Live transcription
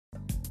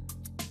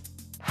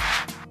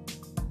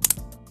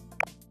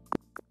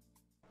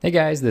Hey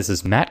guys, this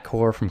is Matt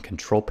Core from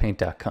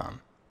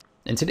ctrl+paint.com.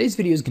 And today's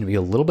video is going to be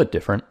a little bit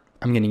different.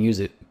 I'm going to use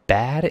a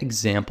bad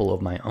example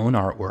of my own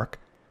artwork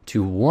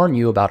to warn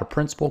you about a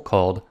principle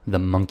called the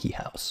monkey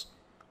house.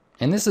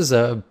 And this is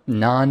a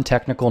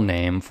non-technical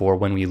name for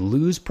when we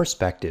lose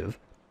perspective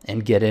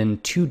and get in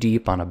too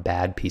deep on a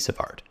bad piece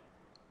of art.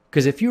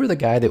 Because if you were the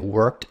guy that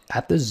worked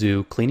at the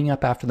zoo cleaning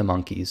up after the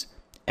monkeys,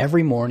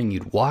 every morning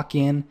you'd walk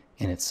in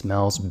and it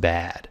smells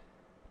bad.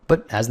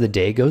 But as the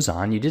day goes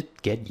on, you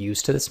just get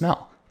used to the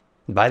smell.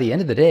 By the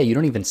end of the day, you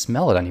don't even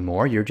smell it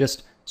anymore. You're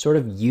just sort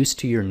of used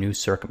to your new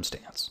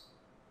circumstance.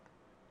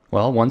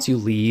 Well, once you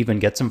leave and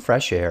get some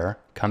fresh air,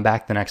 come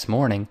back the next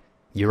morning,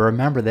 you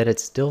remember that it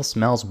still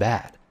smells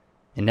bad.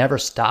 It never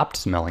stopped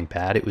smelling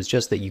bad. It was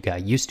just that you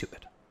got used to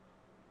it.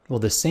 Well,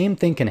 the same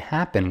thing can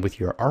happen with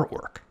your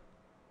artwork.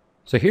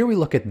 So here we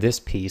look at this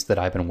piece that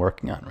I've been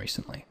working on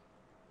recently.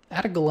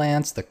 At a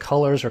glance, the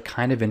colors are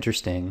kind of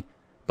interesting,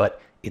 but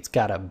it's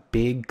got a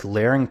big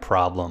glaring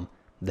problem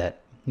that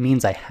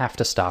means I have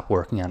to stop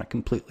working on it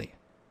completely.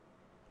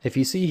 If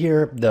you see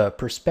here, the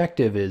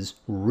perspective is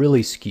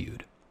really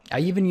skewed. I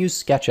even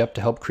use SketchUp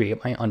to help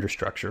create my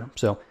understructure,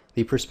 so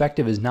the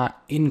perspective is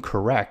not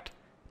incorrect,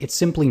 it's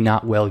simply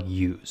not well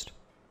used.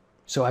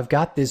 So I've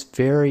got this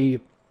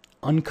very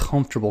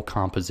uncomfortable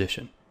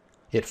composition.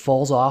 It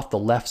falls off the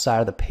left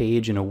side of the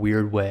page in a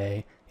weird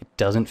way. It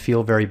doesn't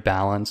feel very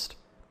balanced.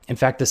 In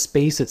fact, the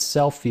space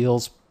itself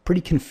feels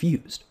pretty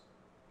confused.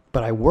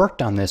 But I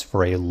worked on this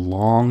for a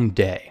long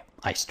day.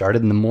 I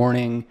started in the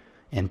morning,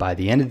 and by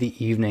the end of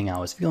the evening, I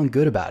was feeling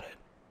good about it.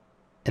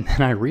 And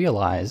then I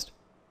realized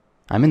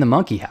I'm in the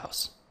monkey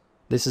house.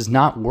 This is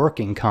not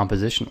working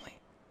compositionally.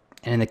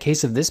 And in the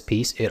case of this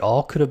piece, it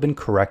all could have been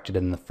corrected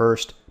in the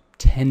first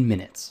 10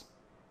 minutes.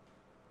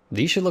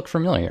 These should look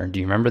familiar. Do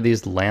you remember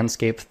these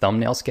landscape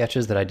thumbnail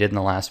sketches that I did in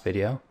the last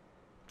video?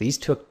 These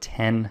took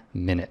 10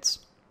 minutes.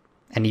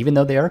 And even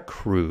though they are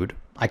crude,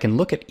 I can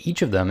look at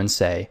each of them and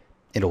say,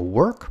 it'll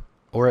work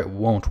or it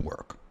won't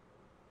work.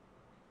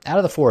 Out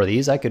of the 4 of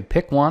these, I could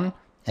pick one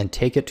and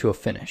take it to a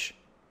finish.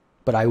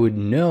 But I would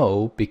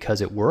know,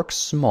 because it works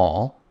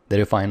small,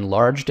 that if I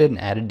enlarged it and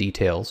added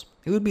details,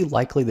 it would be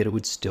likely that it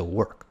would still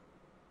work.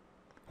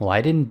 Well, I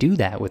didn't do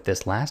that with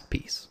this last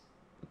piece.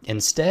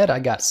 Instead,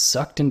 I got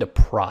sucked into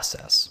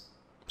process.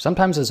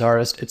 Sometimes as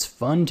artists, it's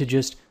fun to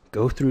just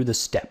go through the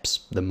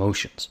steps, the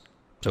motions.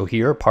 So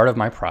here, part of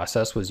my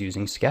process was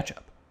using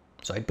SketchUp.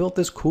 So I built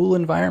this cool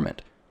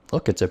environment.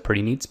 Look, it's a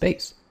pretty neat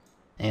space.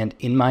 And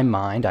in my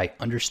mind, I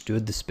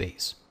understood the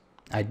space.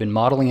 I'd been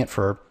modeling it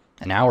for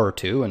an hour or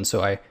two, and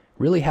so I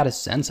really had a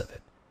sense of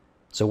it.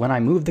 So when I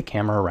moved the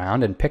camera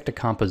around and picked a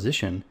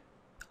composition,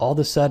 all of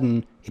a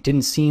sudden, it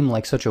didn't seem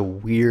like such a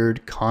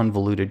weird,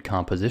 convoluted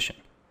composition.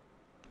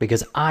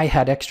 Because I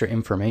had extra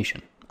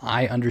information.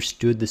 I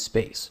understood the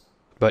space.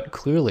 But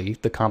clearly,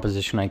 the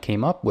composition I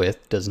came up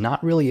with does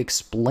not really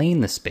explain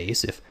the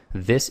space if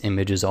this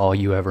image is all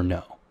you ever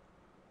know.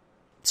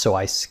 So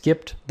I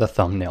skipped the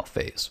thumbnail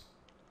phase.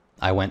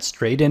 I went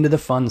straight into the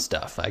fun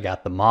stuff. I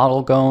got the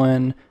model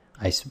going,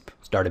 I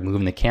started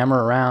moving the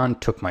camera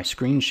around, took my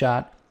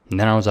screenshot, and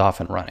then I was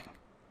off and running.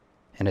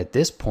 And at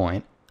this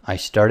point, I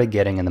started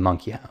getting in the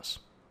monkey house.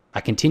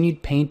 I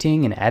continued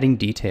painting and adding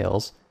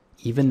details,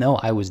 even though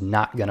I was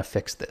not going to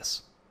fix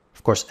this.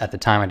 Of course, at the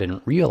time I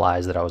didn't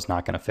realize that I was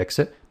not going to fix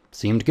it. It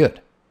seemed good.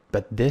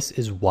 But this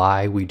is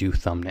why we do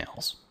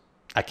thumbnails.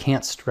 I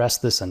can't stress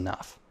this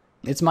enough.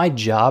 It's my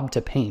job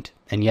to paint,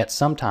 and yet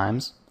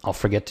sometimes I'll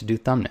forget to do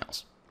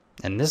thumbnails.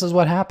 And this is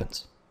what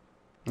happens.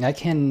 I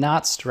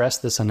cannot stress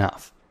this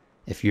enough.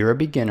 If you're a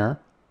beginner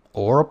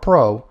or a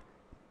pro,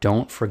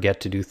 don't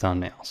forget to do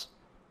thumbnails.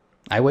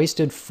 I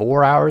wasted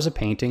 4 hours of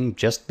painting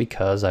just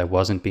because I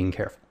wasn't being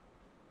careful.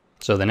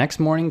 So the next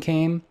morning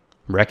came,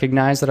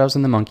 recognized that I was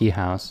in the monkey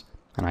house,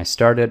 and I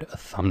started a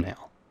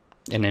thumbnail.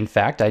 And in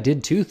fact, I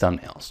did 2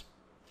 thumbnails.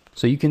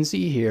 So you can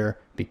see here,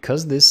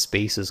 because this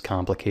space is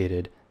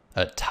complicated,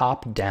 a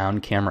top-down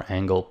camera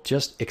angle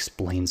just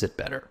explains it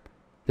better.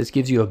 This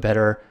gives you a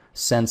better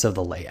sense of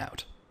the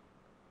layout.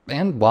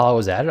 And while I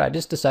was at it, I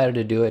just decided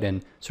to do it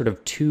in sort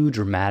of 2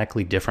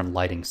 dramatically different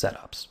lighting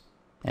setups.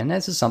 And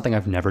this is something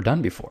I've never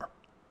done before.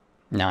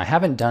 Now, I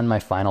haven't done my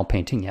final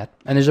painting yet,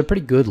 and there's a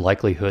pretty good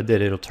likelihood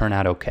that it'll turn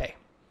out okay.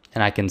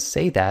 And I can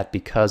say that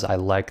because I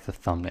like the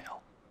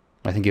thumbnail.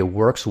 I think it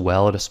works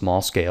well at a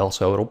small scale,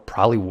 so it'll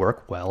probably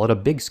work well at a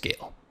big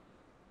scale.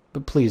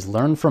 But please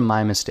learn from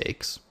my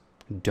mistakes.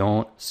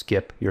 Don't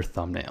skip your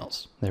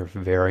thumbnails. They're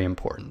very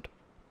important.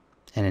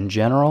 And in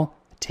general,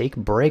 take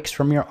breaks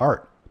from your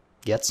art.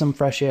 Get some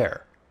fresh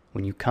air.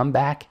 When you come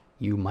back,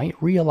 you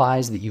might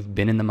realize that you've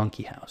been in the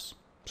monkey house.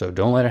 So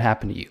don't let it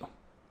happen to you.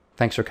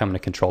 Thanks for coming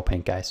to Ctrl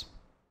Paint, guys.